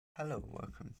Hello and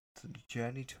welcome to the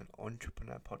Journey to an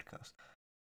Entrepreneur podcast.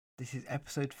 This is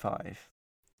episode 5.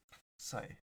 So,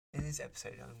 in this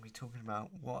episode, I'm going to be talking about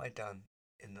what I've done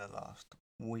in the last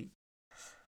week.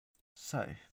 So,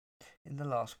 in the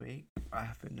last week, I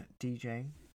have been DJing,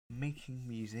 making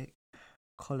music,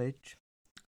 college.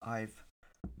 I've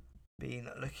been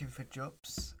looking for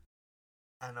jobs,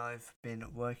 and I've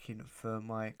been working for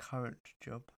my current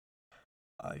job.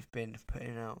 I've been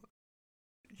putting out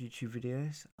YouTube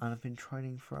videos, and I've been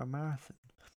training for a marathon.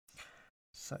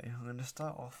 So I'm going to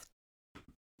start off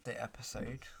the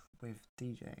episode with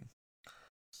DJing.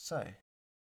 So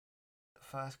the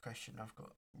first question I've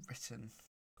got written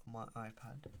on my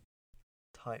iPad,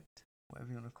 typed,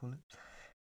 whatever you want to call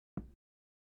it,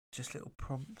 just little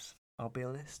prompts. I'll be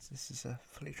honest, this is a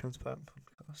fully transparent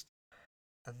podcast,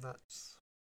 and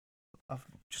I've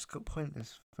just got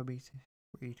pointers for me to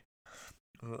read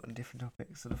on different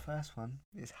topics. So the first one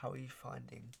is, how are you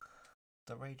finding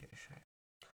the radio show?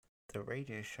 The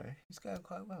radio show is going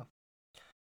quite well.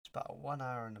 It's about 1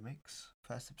 hour in the mix.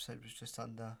 First episode was just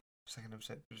under, second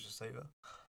episode was just over.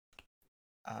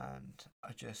 And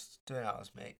I just do an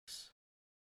hour's mix.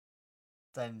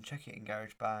 Then check it in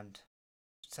GarageBand,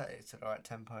 set it to the right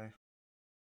tempo.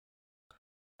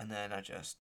 And then I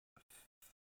just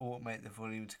automate the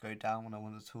volume to go down when I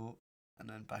want to talk, and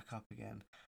then back up again.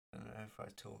 And then if I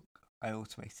talk, I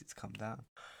automate it to come down.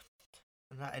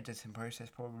 And that editing process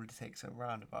probably takes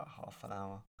around about half an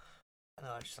hour. And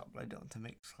then I just upload it onto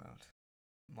Mixcloud.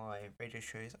 My radio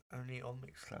show is only on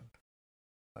Mixcloud.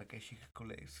 I guess you could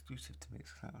call it exclusive to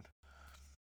Mixcloud.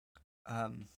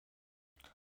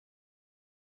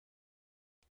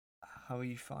 How are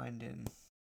you finding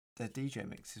the DJ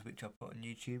mixes which I put on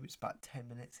YouTube? It's about 10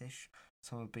 minutes ish.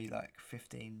 Some would be like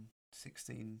 15,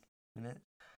 16 minutes.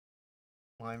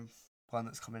 My one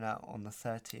that's coming out on the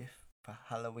 30th, for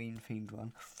Halloween themed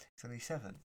one, it's only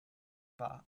 7.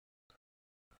 But,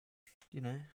 you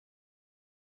know,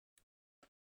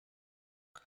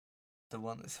 the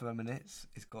one that's 7 minutes,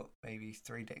 it's got maybe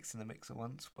 3 decks in the mix at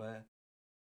once, where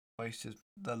most of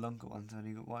the longer ones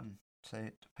only got 1. So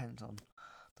it depends on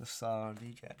the style of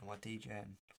DJ. Am I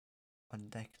DJing 1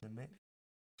 deck in the mix,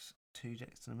 2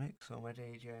 decks in the mix, or am I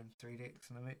DJing 3 decks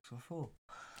in the mix, or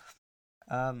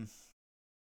 4?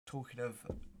 Talking of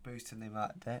boosting the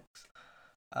amount of decks,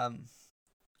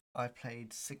 I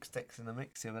played 6 decks in the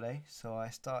mix the other day. So I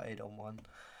started on 1,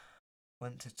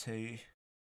 went to 2,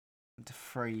 went to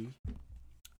 3,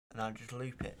 and I just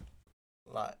loop it,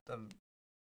 like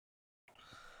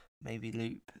maybe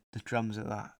loop the drums of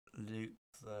that, loop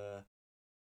the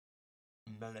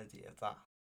melody of that.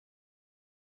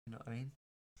 You know what I mean?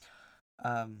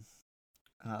 And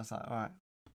I was like, alright,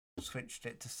 switched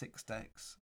it to 6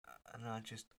 decks, and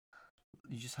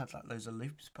you just had like loads of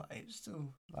loops, but it's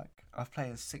still like I've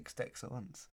played 6 decks at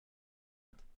once.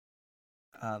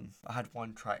 I had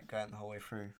 1 track going the whole way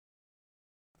through.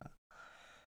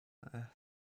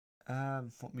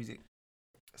 What music?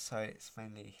 So it's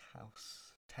mainly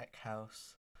house, tech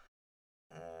house.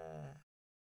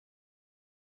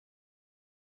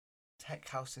 Tech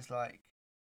house is like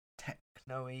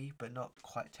techno-y, but not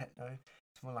quite techno.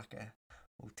 It's more like a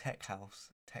tech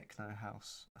house, techno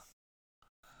house.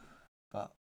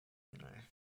 But you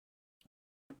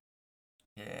know,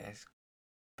 yeah, it's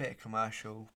a bit of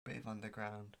commercial, bit of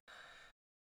underground.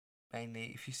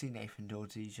 Mainly, if you see Nathan Dawe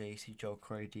DJ, you see Joel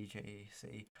Crow DJ, you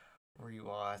see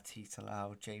Rewire, Tita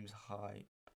Lau, James Hype,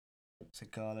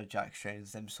 Sagala, Jack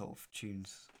Jones, them sort of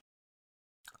tunes.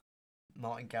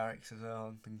 Martin Garrix as well,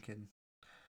 I'm thinking.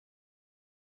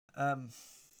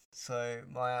 So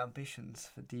my ambitions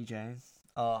for DJing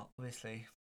are obviously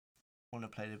want to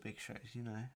play the big shows, you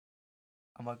know.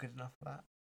 Am I good enough for that?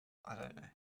 I don't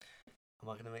know. Am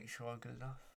I going to make sure I'm good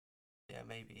enough? Yeah,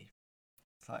 maybe.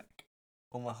 It's like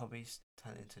all my hobbies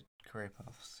turn into career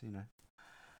paths, you know.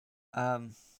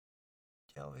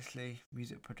 Yeah, obviously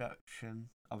music production.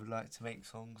 I would like to make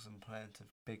songs and play into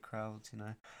big crowds, you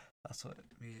know. That's what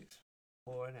music's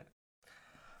for, isn't it?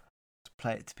 To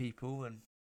play it to people, and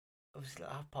obviously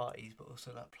like, have parties, but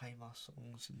also like play my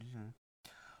songs, and you know.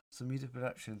 So music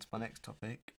production's my next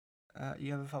topic.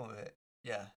 You having fun with it?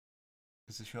 Yeah.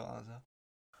 It's a short answer.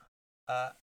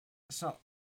 It's not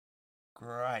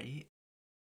great,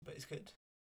 but it's good.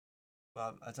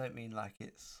 But I don't mean like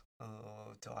it's,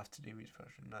 oh, do I have to do music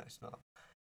production? No, it's not.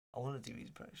 I want to do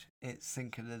music production. It's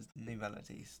thinking of new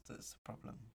melodies that's the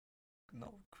problem.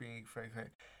 Not creating very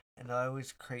great. And I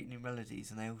always create new melodies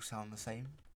and they all sound the same.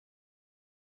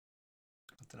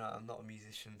 I don't know, I'm not a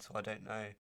musician, so I don't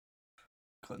know.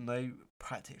 Got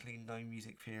practically no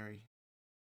music theory.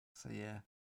 So yeah.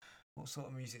 What sort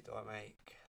of music do I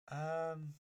make?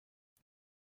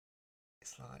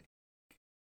 like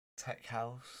tech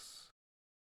house,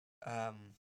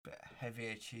 but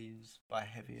heavier tunes. By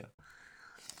heavier,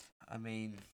 I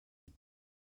mean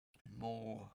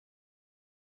more.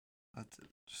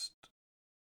 Just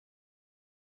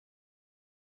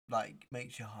like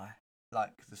makes you high,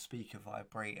 like the speaker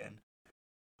vibrating.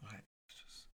 Like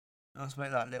just, I just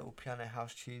make like little piano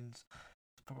house tunes.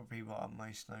 It's probably what I'm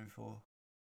most known for.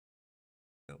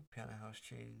 Little piano house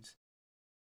tunes,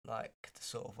 like the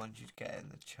sort of ones you'd get in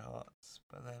the charts.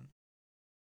 But then,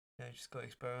 just got to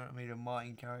experiment. I made a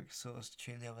Martin Garrix sort of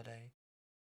tune the other day.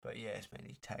 But yeah, it's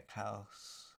mainly tech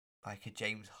house, like a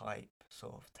James Hype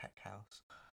sort of tech house,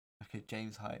 like a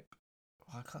James Hype.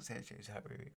 Well, I can't say a James Hype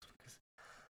remix because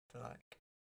they're like,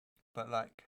 but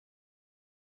like,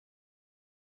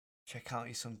 check out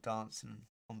your song "Dancing"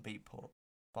 on Beatport,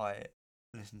 buy it,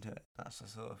 listen to it. That's the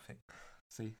sort of thing.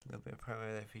 See, a little bit of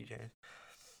promo there for you, James.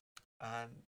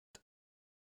 And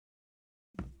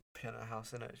piano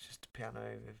house in it. It's just a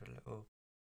piano with a little,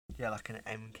 like an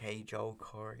MK Joel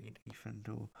Corey, Nathan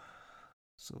Dawe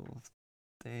sort of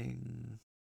thing.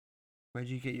 Where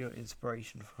do you get your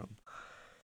inspiration from?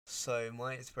 So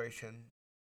my inspiration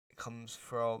comes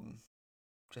from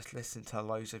just listening to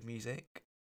loads of music.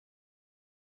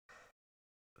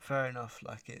 Fair enough,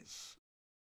 like it's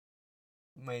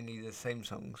mainly the same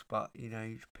songs, but you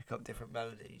pick up different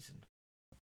melodies, and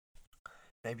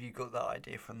maybe you got that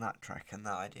idea from that track and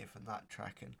that idea from that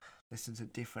track, and listen to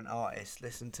different artists,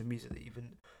 listen to music that you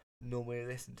wouldn't normally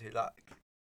listen to, like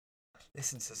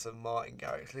listen to some Martin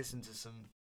Garrix, listen to some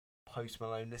Post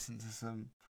Malone, listen to some.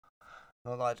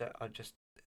 Not that I just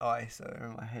artists that are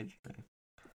in my head,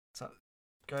 So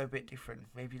go a bit different.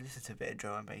 Maybe listen to a bit of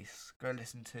drum and bass. Go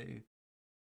listen to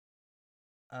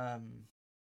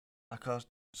like I was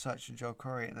searching Joel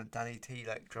Corey and then Danny T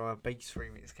like drum and bass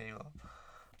remix came up.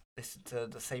 Listen to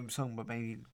the same song but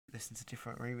maybe listen to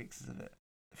different remixes of it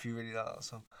if you really like that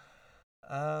song.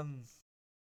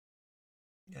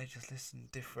 Just listen to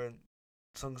different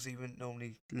songs that you wouldn't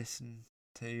normally listen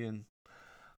to and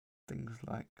things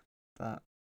like that.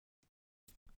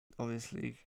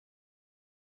 Obviously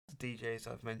the DJs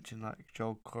I've mentioned like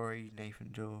Joel Corey,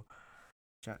 Nathan Dawe,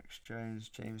 Jax Jones,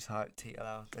 James Hype,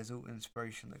 TLL. There's all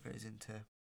inspiration that goes into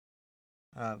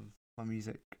my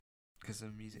music because the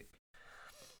music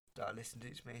that I listen to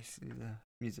is basically the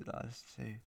music that I listen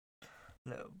to. A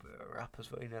little bit of rap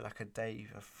as well, like a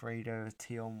Dave, a Fredo, a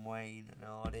Tion Wayne, an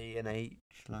Ardy, an H.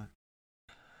 Like,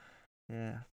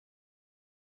 yeah.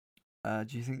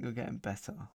 Do you think you're getting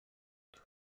better?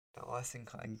 No, I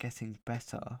think I'm getting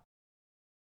better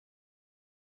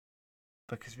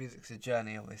because music's a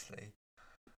journey, obviously.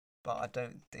 But I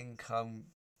don't think I'm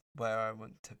where I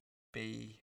want to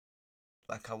be.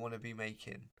 Like, I want to be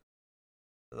making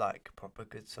like proper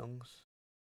good songs,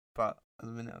 but at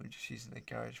the minute I'm just using the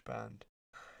GarageBand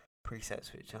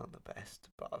presets, which aren't the best.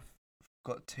 But I've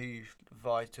got two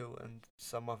Vital and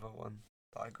some other one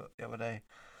that I got the other day.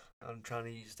 I'm trying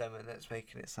to use them, and that's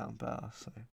making it sound better.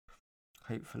 So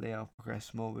hopefully I'll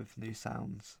progress more with new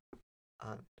sounds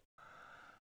and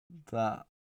that.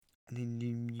 Any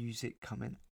new music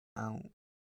coming out?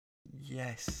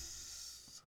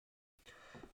 Yes,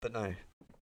 but no,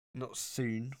 not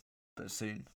soon, but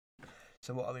soon.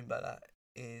 So what I mean by that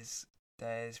is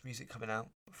there's music coming out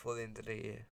before the end of the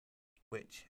year,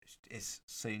 which is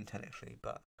soon technically,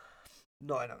 but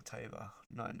not in October,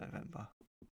 not in November.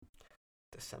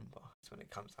 December is when it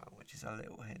comes out, which is a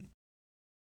little hint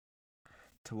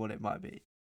to what it might be.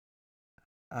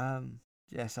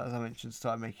 Yes, as I mentioned,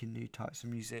 start making new types of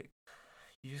music.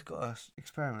 You just gotta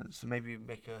experiment. So maybe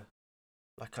make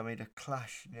I made a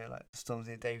Clash, like the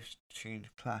Stormzy and Dave tune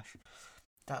Clash.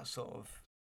 That sort of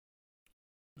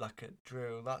like a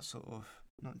drill. That sort of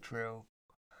not drill.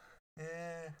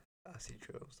 Yeah, I see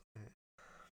drills.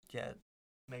 Yeah,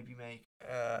 maybe make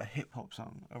a hip hop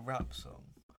song, a rap song.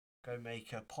 Go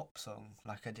make a pop song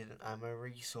like I did an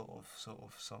Amory sort of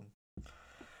song.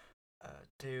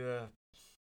 Do a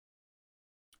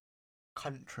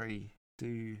country.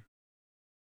 Do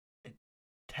a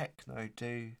techno.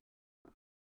 Do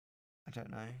I don't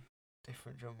know,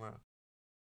 different genre.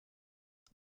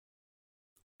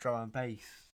 Drum and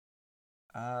bass.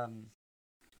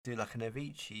 Do like an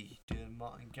Avicii. Do a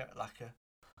Martin Garrix. Like a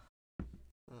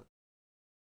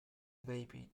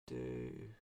maybe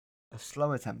do a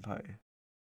slower tempo.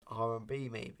 R&B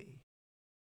maybe.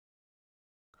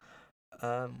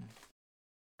 Go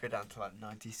down to like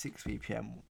 96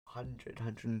 BPM, 100,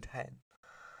 110.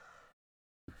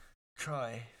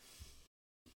 Try.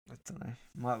 I don't know.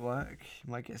 Might work.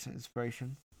 You might get some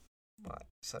inspiration. Right,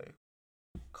 so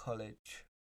college.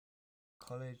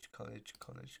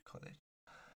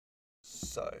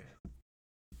 So,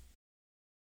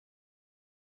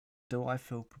 do I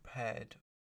feel prepared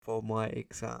for my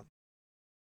exam?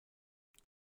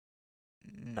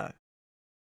 No.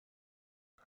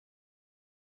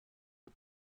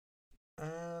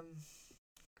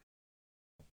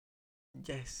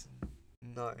 Yes,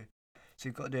 no. So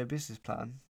you've got to do a business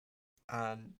plan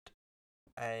and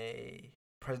a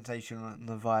presentation on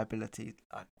the viability.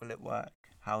 Like, will it work?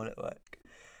 How will it work?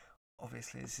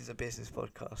 Obviously, this is a business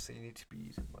podcast, so you need to be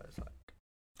using words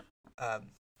like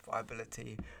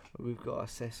viability. We've got to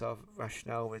assess our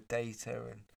rationale with data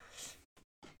and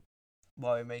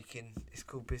why we're making. It's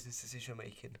called business decision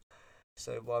making.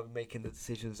 So why we're making the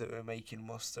decisions that we're making,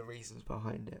 what's the reasons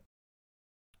behind it,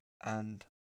 and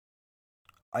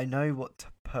I know what to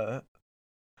put,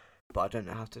 but I don't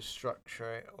know how to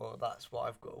structure it, or that's what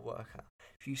I've got to work out.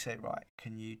 If you say, right,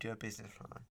 can you do a business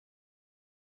plan?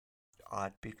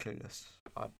 I'd be clueless.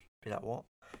 I'd be like, what?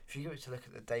 If you go to look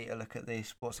at the data, look at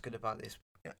this, what's good about this,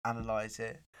 analyse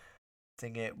it,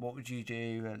 think it, what would you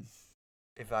do, and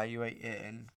evaluate it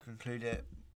and conclude it,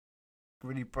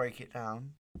 really break it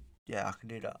down, yeah, I can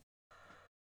do that.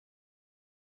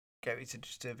 Get me to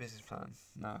just do a business plan?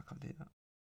 No, I can't do that.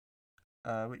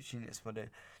 Which units am I doing?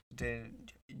 Doing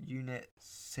Unit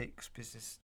 6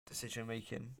 business decision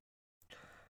making,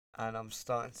 and I'm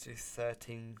starting to do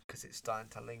 13 because it's starting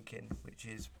to link in, which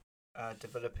is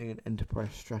developing an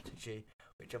enterprise strategy,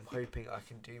 which I'm hoping I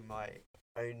can do my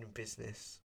own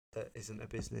business that isn't a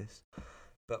business,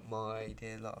 but my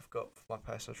idea that I've got for my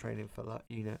personal training for that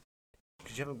unit,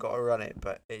 because you haven't got to run it,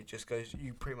 but it just goes,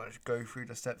 you pretty much go through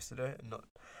the steps to do it, and not,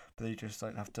 but you just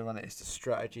don't have to run it. It's the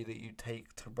strategy that you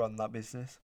take to run that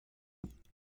business.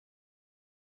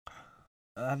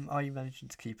 Are you managing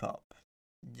to keep up?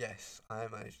 Yes, I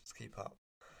am managing to keep up.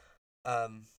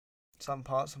 Some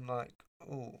parts I'm like,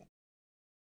 oh,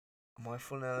 am I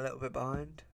falling a little bit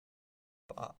behind?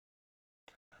 But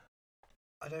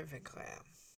I don't think I am.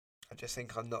 I just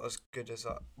think I'm not as good as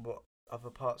what other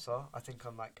parts are. I think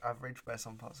I'm like average, where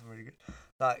some parts are really good.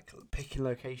 Like picking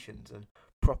locations and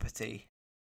property,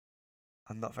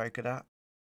 I'm not very good at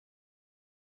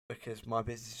because my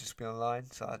business just been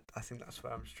online. So I think that's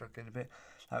where I'm struggling a bit.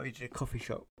 Like we did a coffee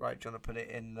shop, right? Do you want to put it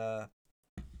in the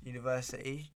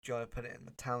university? Do you want to put it in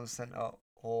the town centre,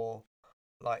 or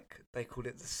like they called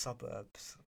it the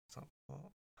suburbs?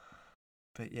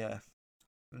 But yeah,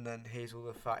 and then here's all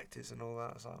the factors and all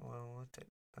that. I was like, well, I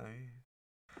don't know.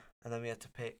 And then we had to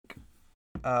pick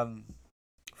um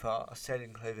for our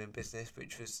selling clothing business,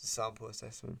 which was the sample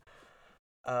assessment.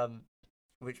 Um,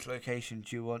 which location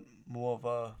do you want? More of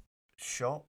a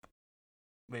shop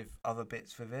with other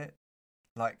bits with it,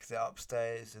 like the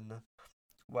upstairs and the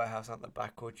warehouse at the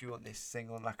back, or do you want this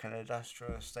thing on like an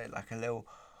industrial estate, like a little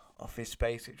office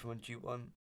space? Which one do you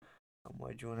want? And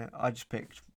why do you want it? I just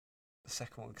picked the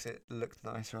second one because it looked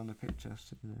nicer on the picture.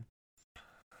 So,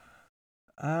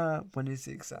 when is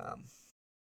the exam?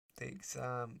 The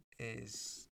exam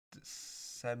is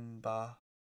December,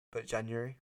 but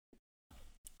January.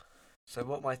 So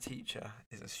what my teacher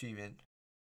is assuming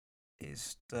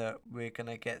is that we're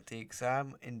gonna get the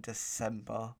exam in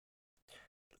December,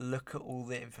 look at all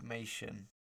the information,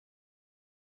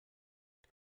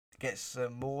 get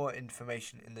some more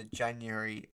information in the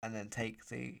January, and then take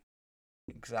the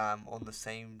exam on the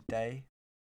same day.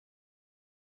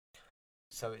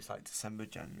 So it's like December,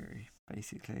 January,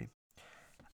 basically.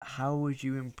 How would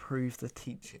you improve the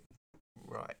teaching?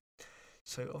 Right.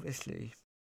 So obviously,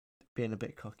 being a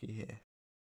bit cocky here,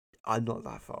 I'm not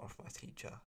that far off my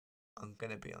teacher. I'm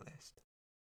gonna be honest.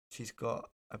 She's got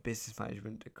a business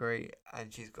management degree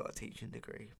and she's got a teaching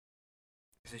degree.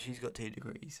 So she's got 2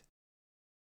 degrees.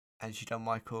 And she done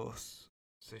my course.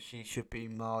 So she should be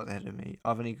miles ahead of me.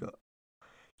 I've only got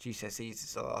GCSEs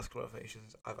as the last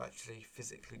qualifications I've actually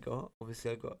physically got.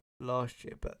 Obviously I got last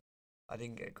year, but I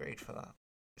didn't get a grade for that.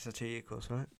 It's a 2-year course,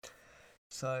 right?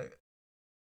 So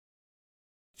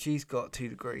she's got 2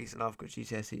 degrees and I've got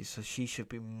GCSEs, so she should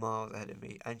be miles ahead of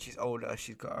me. And she's older,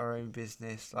 she's got her own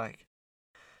business, like,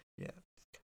 yeah.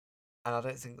 And I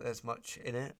don't think there's much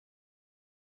in it.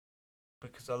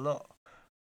 Because a lot,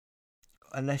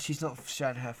 unless she's not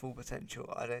shown her full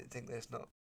potential, I don't think there's not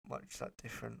much that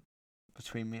different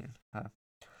between me and her.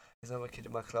 There's another kid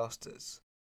in my class that's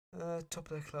top of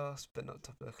their class, but not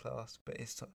top of the class. But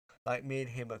it's like me and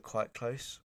him are quite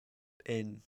close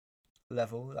in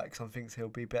level. Like some things he'll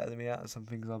be better than me at, and some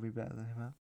things I'll be better than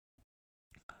him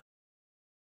at.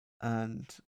 And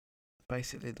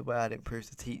basically, the way I'd improve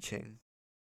the teaching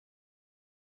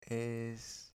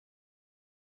is,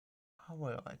 how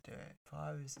would I do it? If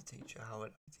I was a teacher, how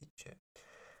would I teach it?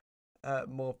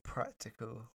 More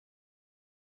practical.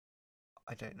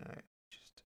 I don't know.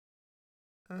 Just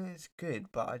it's good,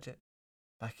 but I don't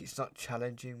like. It's not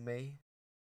challenging me.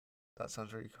 That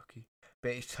sounds really cocky,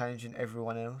 but it's challenging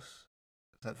everyone else.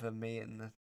 Except for me and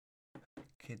the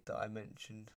kid that I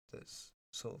mentioned, that's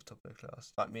sort of top of the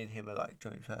class. Like me and him are like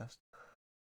joint first.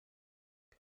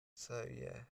 So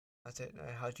yeah, I don't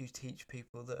know. How do you teach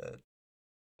people that are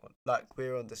like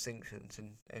we're on distinctions,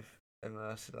 and if everyone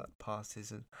else is like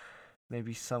passes, and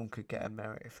maybe some could get a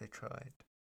merit if they tried.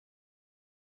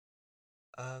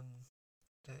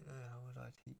 Don't know. How would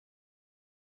I teach?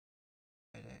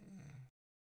 I don't know.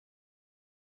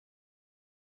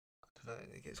 I don't know.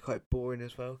 It gets quite boring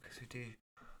as well because we do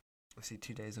obviously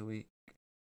 2 days a week.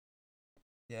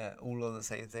 Yeah, all on the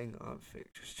same thing. I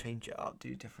think just change it up.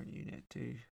 Do a different unit.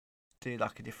 Do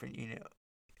like a different unit.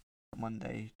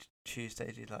 Monday,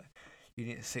 Tuesday. Do like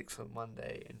unit 6 on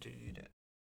Monday and do unit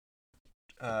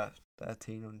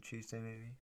 13 on Tuesday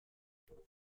maybe.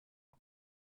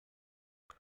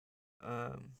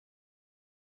 Um,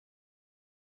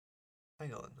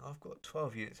 Hang on, I've got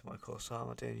 12 units in my course, so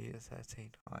I'm doing unit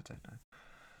 13. I don't know.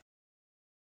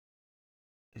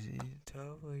 Is it unit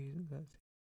 12 or unit 13?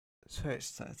 So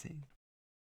it's 13.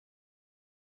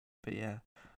 But yeah.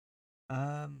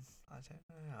 I don't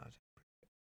know how to.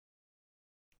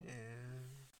 Yeah.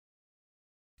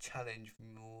 Challenge me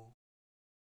more.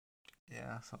 Yeah,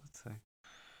 that's what I'd say.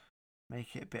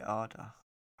 Make it a bit harder.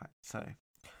 Right, so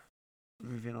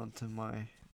moving on to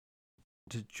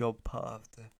the job part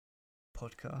of the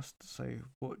podcast. So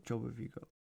what job have you got?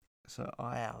 So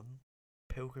I am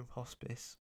Pilgrim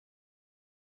Hospice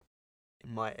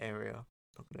in my area.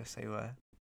 Not gonna say where.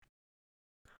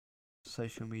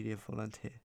 Social media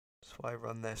volunteer. So I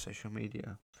run their social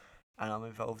media and I'm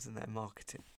involved in their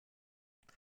marketing.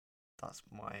 That's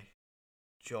my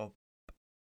job.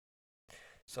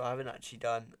 So I haven't actually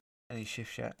done any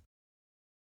shifts yet.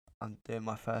 I'm doing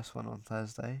my first one on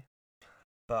Thursday.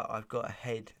 But I've got a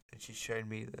head and she's shown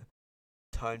me the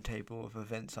timetable of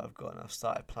events I've got, and I've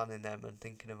started planning them and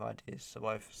thinking of ideas. So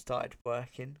I've started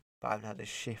working, but I haven't had a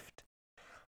shift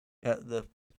at the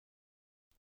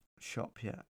shop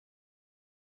yet.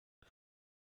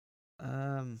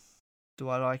 Do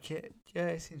I like it? Yeah,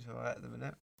 it seems alright at the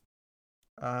minute.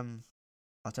 I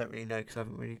don't really know because I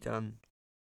haven't really done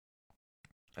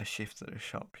a shift at a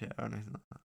shop yet or anything like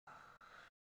that.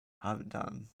 I haven't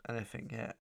done anything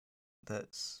yet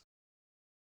that's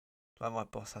like my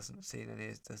boss hasn't seen any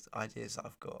of the ideas that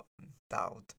I've got, and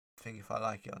that'll think if I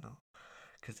like it or not,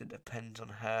 because it depends on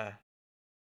her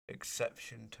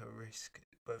exception to risk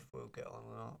whether we'll get on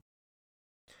or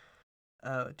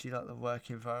not. Do you like the work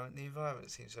environment? The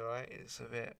environment seems alright. It's a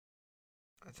bit,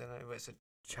 I don't know, but it's a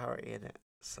charity in it,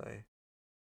 so I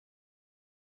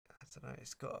don't know.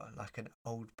 It's got like an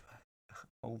old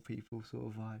people sort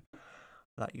of vibe.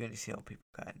 Like you only see old people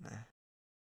going there.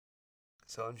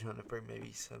 So I'm trying to bring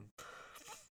maybe some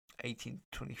 18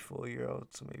 to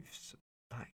 24-year-olds, or maybe some,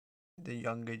 like the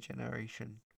younger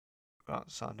generation,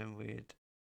 without sounding weird,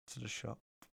 to the shop.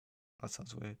 That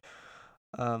sounds weird.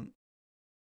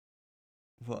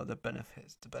 What are the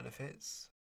benefits? The benefits,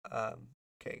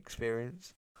 get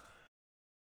experience.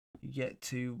 You get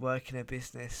to work in a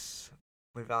business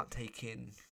without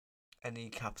taking any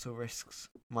capital risks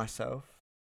myself.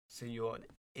 So you're an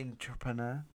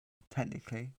entrepreneur,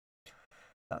 technically.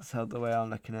 That's how the way I'm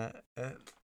looking at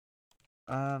it.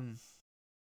 I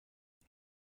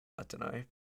don't know,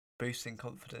 boosting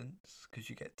confidence because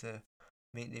you get to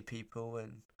meet new people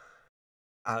and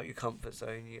out your comfort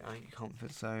zone. You out your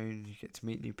comfort zone. You get to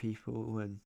meet new people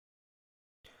and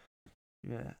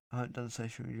yeah. I haven't done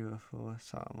social media before,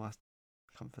 so I'm my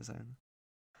comfort zone.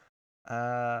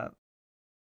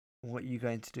 What are you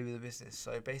going to do with the business?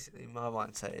 So basically, my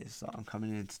mindset is that I'm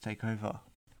coming in to take over,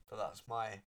 but that's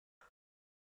my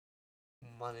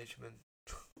management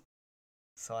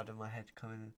side of my head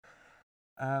coming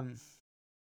in.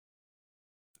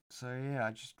 So yeah,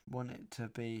 I just want it to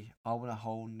be. I want a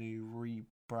whole new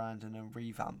rebrand and a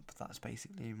revamp. That's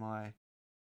basically my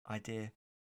idea.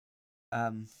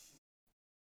 That's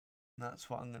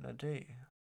what I'm gonna do.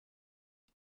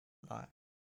 Like,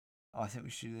 I think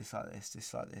we should do this like this,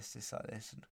 this like this, this like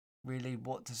this, and really,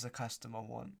 what does the customer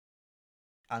want?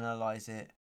 Analyze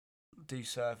it, do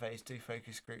surveys, do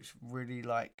focus groups. Really,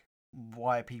 like,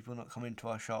 why are people not coming to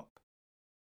our shop?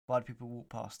 Why do people walk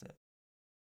past it?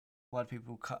 Why do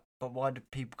people cut? But why do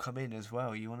people come in as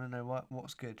well? You want to know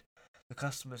what's good. The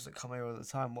customers that come here all the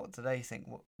time, what do they think?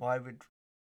 Why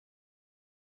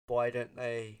don't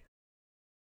they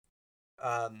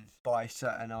buy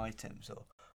certain items, or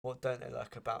what don't they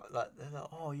like about, like they're like,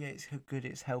 oh yeah, it's good,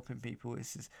 it's helping people.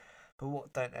 But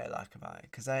what don't they like about it?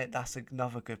 Because that's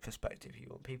another good perspective. You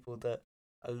want people that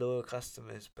are loyal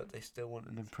customers, but they still want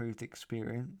an improved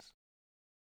experience.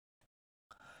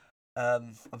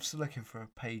 I'm still looking for a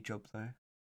paid job though,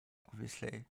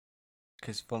 obviously,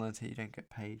 because volunteer you don't get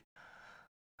paid.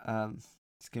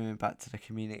 It's giving back to the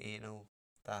community and all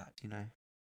that, you know.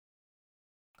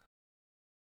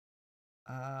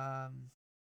 I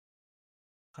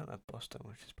my boss don't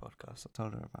watch this podcast. I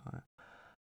told her about it.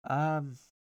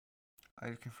 I'm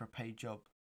looking for a paid job.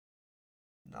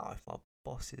 Now, if my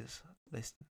boss is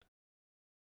listening,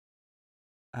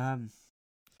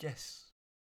 yes,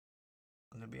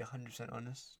 I'm gonna be 100%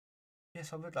 honest.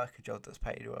 Yes, I would like a job that's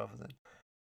paid rather than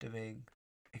doing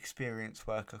experience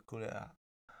work. I call it that.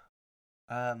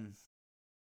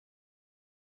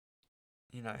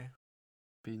 You know,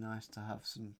 be nice to have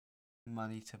some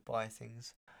money to buy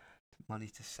things, money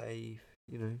to save.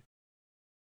 You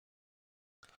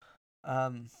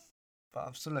know. But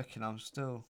I'm still looking. I'm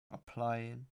still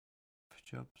applying for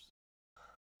jobs,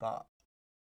 but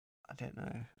I don't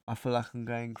know. I feel like I'm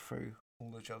going through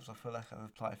all the jobs. I feel like I've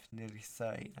applied for nearly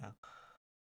 30 now.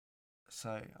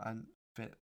 So I'm a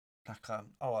bit like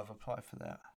I've applied for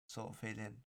that sort of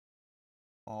feeling,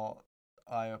 or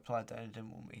I applied that and it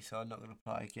didn't want me, so I'm not going to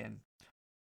apply again.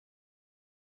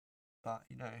 But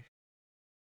you know,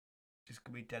 just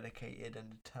gonna be dedicated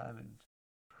and determined.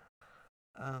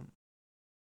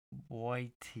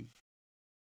 YT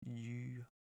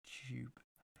YouTube,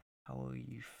 how are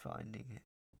you finding it?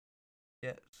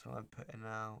 Yeah, so I'm putting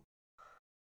out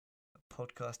a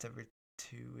podcast every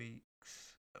 2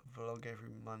 weeks, a vlog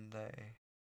every Monday,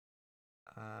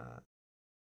 a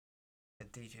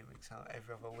DJ mix out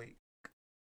every other week.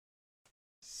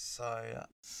 So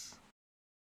that's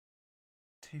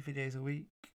 2 videos a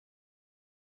week.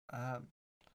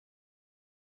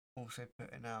 Also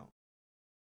putting out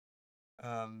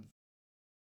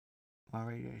my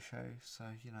radio show, so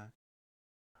you know,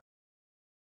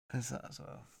 there's that as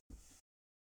well.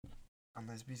 And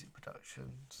there's music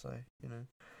production, so you know.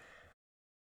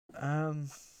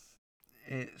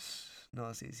 It's not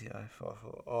as easy as I thought.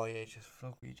 Oh yeah, just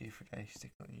vlog what you do for a day,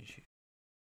 stick it on YouTube.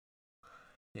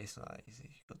 Yeah, it's not that easy.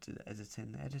 You've got to do the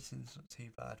editing. The editing's not too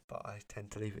bad, but I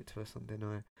tend to leave it to a Sunday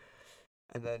night.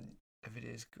 And then the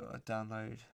video's got to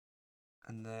download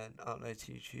and then upload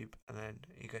to YouTube, and then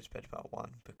you go to bed about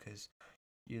 1 because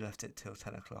you left it till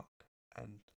 10 o'clock.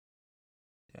 And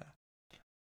yeah,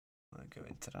 I won't go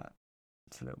into that.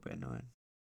 It's a little bit annoying.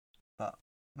 But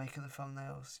making the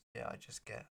thumbnails, yeah, I just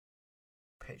get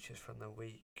pictures from the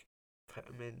week, put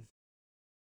them in,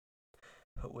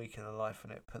 put week in the life on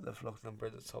it, put the vlog number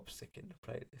at the top, stick it in the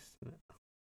playlist in it.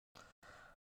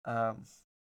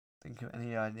 Think of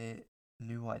any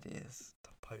new ideas to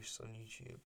post on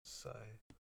YouTube. So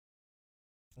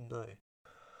no.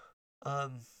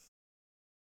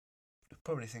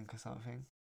 Probably think of something,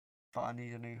 but I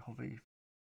need a new hobby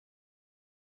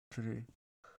to do.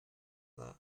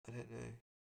 But I don't know.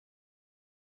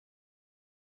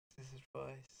 Is this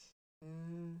advice?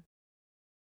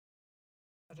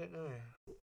 I don't know.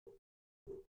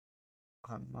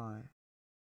 I might.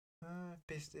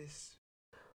 Business.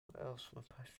 What else am I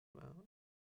passionate about?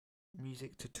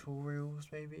 Music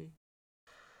tutorials, maybe.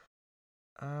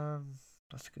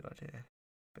 That's a good idea.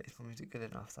 But is my music good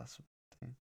enough? That's the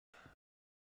thing.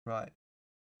 Right.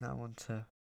 Now on to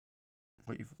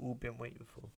what you've all been waiting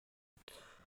for.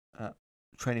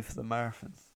 Training for the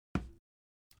marathon.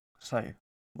 So,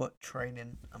 what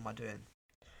training am I doing?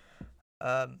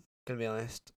 Gonna be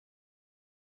honest.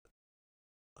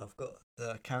 I've got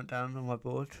the countdown on my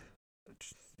board.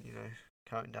 Just, you know,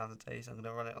 counting down the days. I'm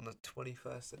gonna run it on the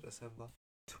 21st of December,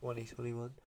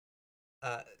 2021.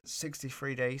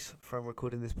 63 days from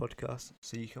recording this podcast,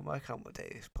 so you can work out what day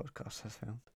this podcast has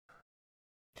filmed.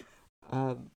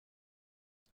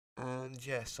 And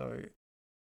yeah, so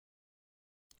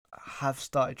I have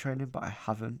started training, but I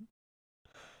haven't.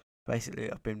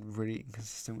 Basically, I've been really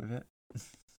inconsistent with it.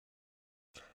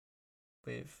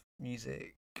 With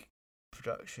music,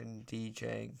 production,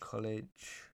 DJing,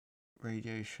 college,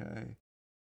 radio show,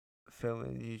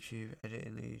 filming YouTube,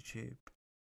 editing YouTube.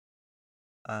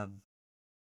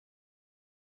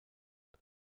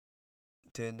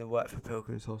 Doing the work for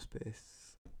Pilgrim's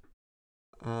Hospice.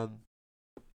 I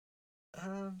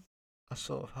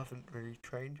sort of haven't really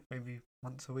trained, maybe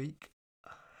once a week,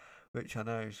 which I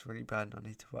know is really bad and I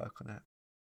need to work on it.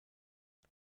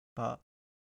 But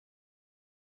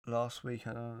last week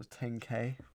I done a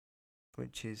 10k,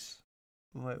 which is,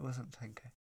 well, it wasn't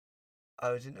 10k.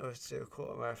 I didn't know if to do a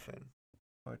quarter marathon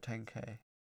or a 10k.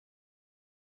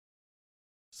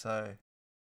 So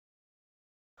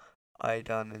I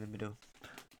done in the middle.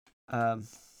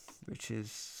 which is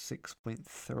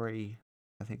 6.3.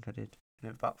 I think I did in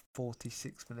about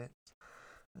 46 minutes.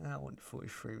 I want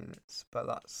 43 minutes, but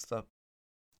that's the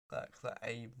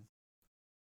aim.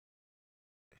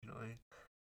 You know what I mean?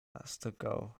 That's the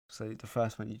goal. So the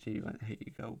first one you do, you won't hit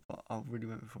your goal, but I really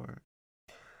went for it.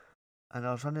 And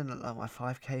I was running at like my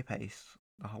 5k pace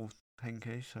the whole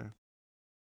 10k. So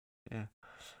yeah.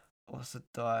 What's the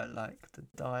diet like? The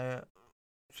diet,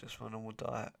 just my normal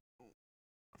diet.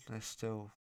 There's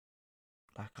still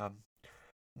like I'm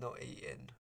not eating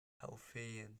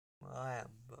healthy, and well, I am,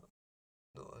 but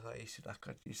not as I used to. Like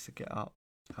I used to get up,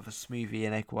 have a smoothie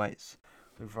and egg whites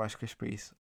with Rice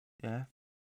Krispies. Yeah.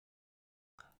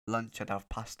 Lunch I'd have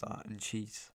pasta and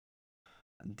cheese,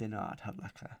 and dinner I'd have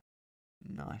like a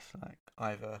nice like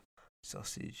either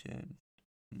sausage and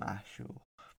mash or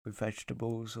with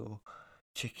vegetables or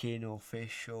chicken or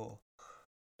fish or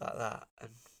like that,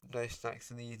 and no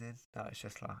snacks in the evening. No, it's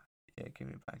just like, yeah, give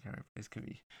me a bag of Haribos, give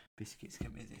me biscuits,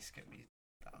 give me this, give me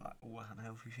that, like all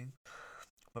unhealthy things.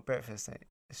 My breakfast,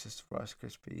 it's just Rice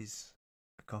Krispies,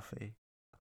 a coffee,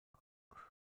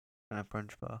 and a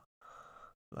brunch bar.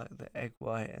 Like the egg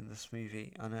white and the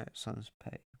smoothie. I know it sounds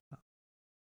petty, but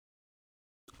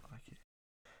I like it.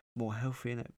 More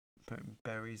healthy in it, putting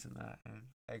berries and that, and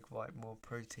egg white, more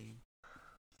protein.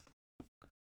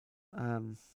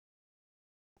 When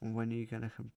are you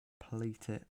gonna complete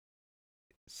it?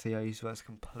 See, I use the words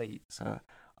complete, so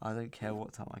I don't care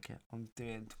what time I get. I'm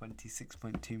doing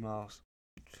 26.2 miles.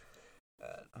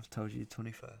 I've told you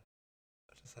 21st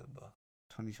of December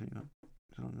 2021.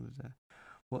 As long as there.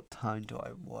 What time do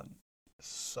I want?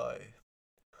 So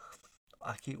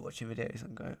I keep watching videos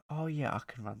and go, oh yeah, I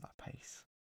can run that pace.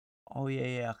 Oh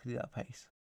yeah, I can do that pace.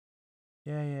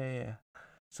 Yeah.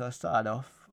 So I started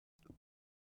off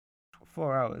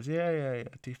 4 hours. Yeah.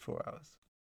 Do 4 hours.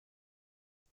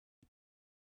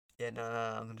 Yeah, no,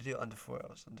 I'm gonna do it under 4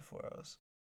 hours. Under 4 hours.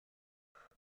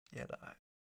 Yeah, like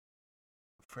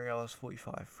 3 hours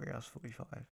 45. 3 hours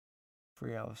 45.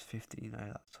 3 hours 50. You know,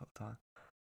 that sort of time.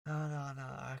 No.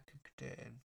 I could do it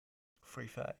in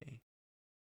 3:30.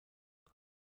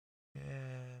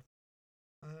 Yeah.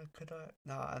 Could I?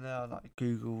 No, I know. Like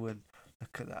Google and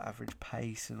look at the average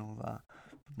pace and all that.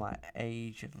 My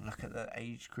age and look at the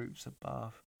age groups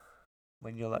above.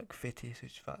 When you're like fittest,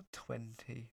 which is about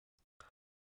 20.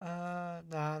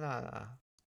 No.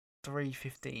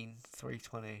 3:15,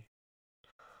 3:20.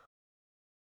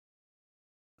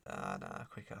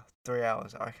 Quicker. 3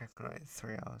 hours. I calculated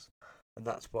 3 hours. And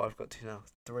that's what I've got to now.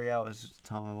 3 hours is the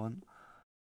time I want.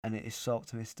 And it is so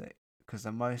optimistic. Because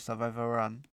the most I've ever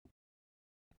run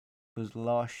was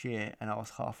last year, and I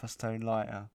was half a stone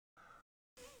lighter.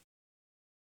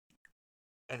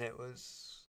 And it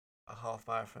was a half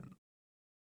marathon.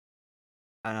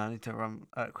 And I need to run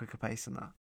at a quicker pace than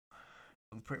that.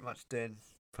 I'm pretty much doing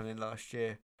from last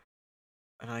year.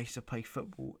 And I used to play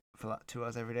football for like 2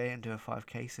 hours every day and do a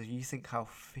 5k. So you think how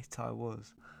fit I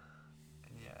was.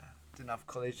 And yeah, didn't have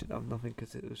college, didn't have nothing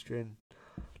because it was during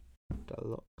the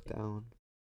lockdown.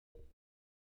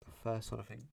 The first one, I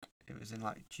think it was in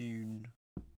like June.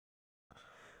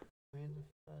 When the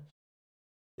first?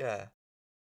 Yeah.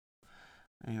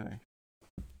 Anyway,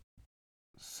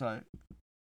 so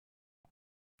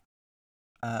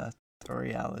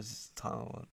 3 hours is the time I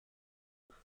want.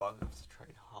 But I'm gonna have to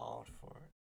train hard for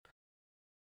it.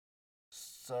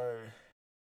 So,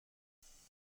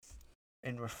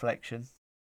 in reflection,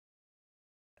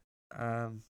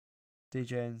 D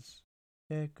Jones,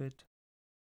 yeah, good.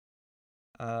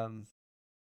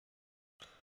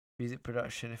 Music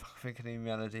production, if I can think of any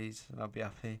melodies, then I'll be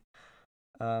happy.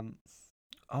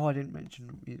 I didn't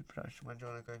mention music production. When do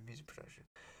you want to go music production?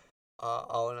 I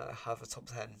want to have a top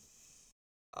 10.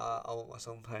 I want my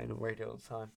song playing on radio all the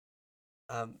time.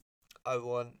 I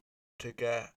want to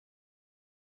get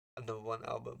a number one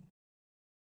album,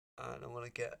 and I want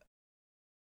to get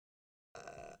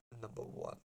number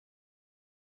one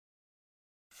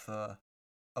for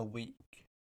a week.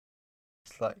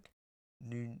 It's like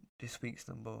this week's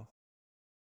number,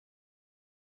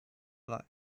 like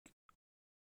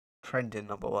trending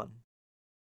number one,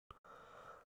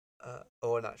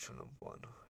 or an actual number one.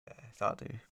 Yeah, that'll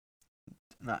do.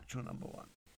 Natural number one.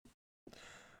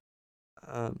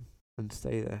 And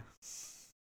stay there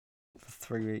for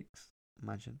 3 weeks.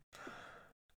 Imagine.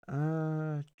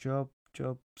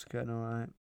 Job's going alright.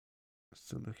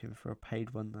 Still looking for a paid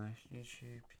one though.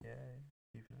 YouTube, yeah.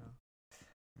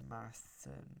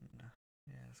 Marathon,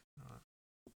 yeah, it's going alright.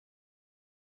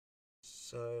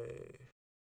 So,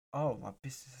 my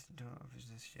business isn't doing my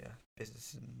business. Yeah,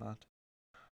 business is mad.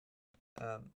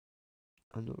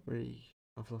 I'm not really.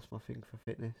 I've lost my thing for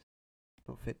fitness.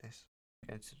 not fitness.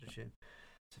 Going to the gym.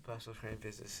 So personal training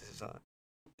business is like,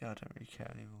 yeah, I don't really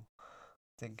care anymore.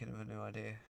 Thinking of a new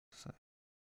idea. So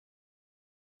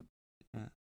yeah.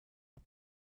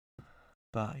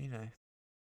 But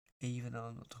even though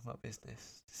I'm not talking about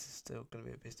business, this is still going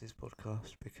to be a business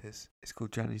podcast because it's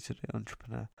called Journey to the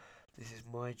Entrepreneur. This is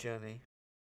my journey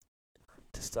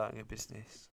to starting a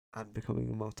business and becoming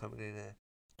a multi-millionaire.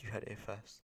 You heard it here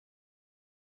first.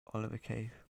 Oliver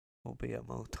Cave will be a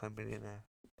multi-millionaire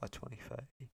by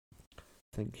 2030.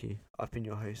 Thank you. I've been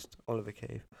your host, Oliver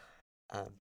Cave,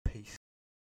 and peace.